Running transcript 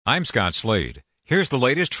I'm Scott Slade. Here's the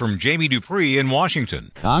latest from Jamie Dupree in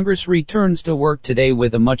Washington. Congress returns to work today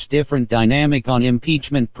with a much different dynamic on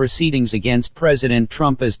impeachment proceedings against President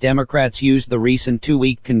Trump as Democrats use the recent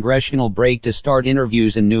two-week congressional break to start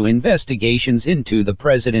interviews and new investigations into the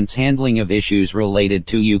president's handling of issues related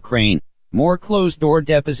to Ukraine. More closed-door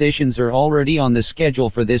depositions are already on the schedule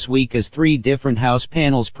for this week as three different House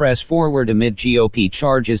panels press forward amid GOP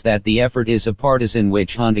charges that the effort is a partisan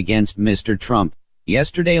witch hunt against Mr. Trump.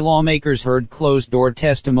 Yesterday, lawmakers heard closed-door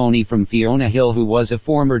testimony from Fiona Hill, who was a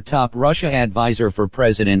former top Russia advisor for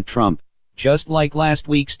President Trump. Just like last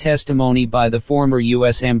week's testimony by the former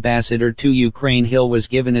U.S. ambassador to Ukraine, Hill was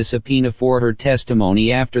given a subpoena for her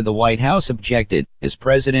testimony after the White House objected, as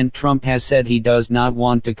President Trump has said he does not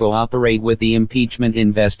want to cooperate with the impeachment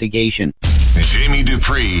investigation. Jamie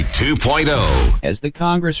Dupree 2.0. As the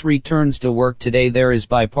Congress returns to work today, there is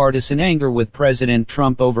bipartisan anger with President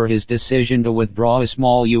Trump over his decision to withdraw a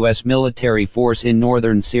small U.S. military force in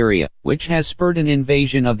northern Syria, which has spurred an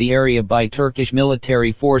invasion of the area by Turkish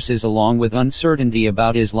military forces, along with uncertainty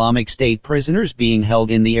about Islamic State prisoners being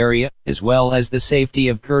held in the area, as well as the safety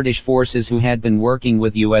of Kurdish forces who had been working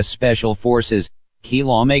with U.S. Special Forces. Key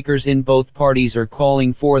lawmakers in both parties are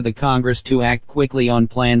calling for the Congress to act quickly on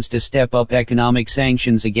plans to step up economic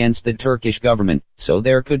sanctions against the Turkish government, so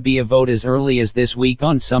there could be a vote as early as this week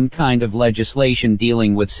on some kind of legislation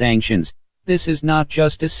dealing with sanctions. This is not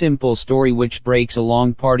just a simple story which breaks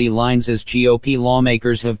along party lines, as GOP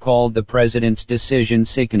lawmakers have called the president's decision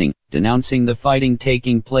sickening, denouncing the fighting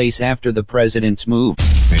taking place after the president's move.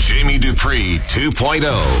 Jamie Dupree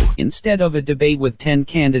 2.0. Instead of a debate with 10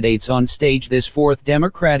 candidates on stage, this fourth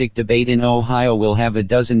Democratic debate in Ohio will have a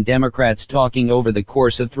dozen Democrats talking over the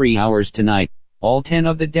course of 3 hours tonight. All 10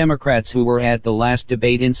 of the Democrats who were at the last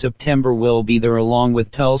debate in September will be there, along with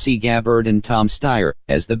Tulsi Gabbard and Tom Steyer,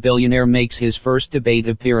 as the billionaire makes his first debate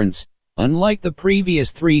appearance. Unlike the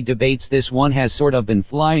previous 3 debates, this one has sort of been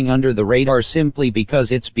flying under the radar simply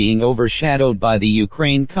because it's being overshadowed by the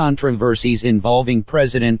Ukraine controversies involving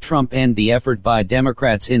President Trump and the effort by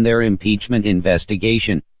Democrats in their impeachment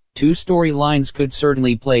investigation. 2 storylines could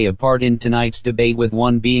certainly play a part in tonight's debate, with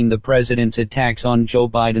one being the president's attacks on Joe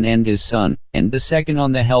Biden and his son, and the second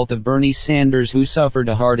on the health of Bernie Sanders, who suffered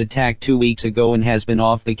a heart attack 2 weeks ago and has been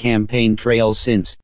off the campaign trail since.